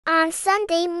On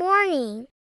Sunday morning.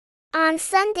 On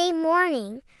Sunday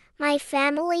morning, my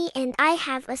family and I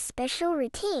have a special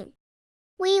routine.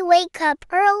 We wake up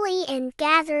early and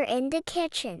gather in the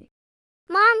kitchen.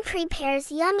 Mom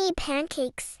prepares yummy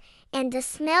pancakes, and the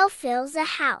smell fills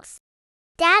the house.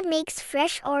 Dad makes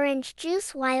fresh orange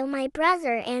juice while my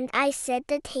brother and I set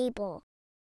the table.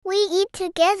 We eat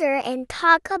together and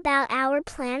talk about our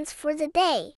plans for the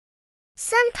day.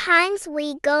 Sometimes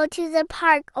we go to the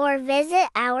park or visit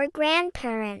our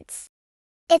grandparents.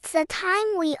 It's a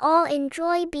time we all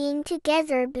enjoy being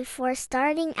together before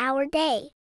starting our day.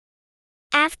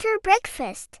 After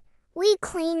breakfast, we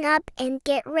clean up and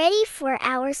get ready for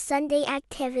our Sunday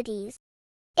activities.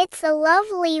 It's a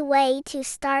lovely way to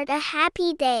start a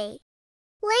happy day.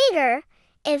 Later,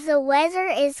 if the weather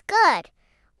is good,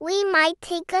 we might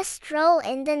take a stroll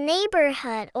in the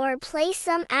neighborhood or play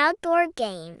some outdoor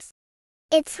games.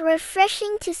 It's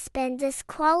refreshing to spend this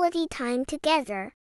quality time together.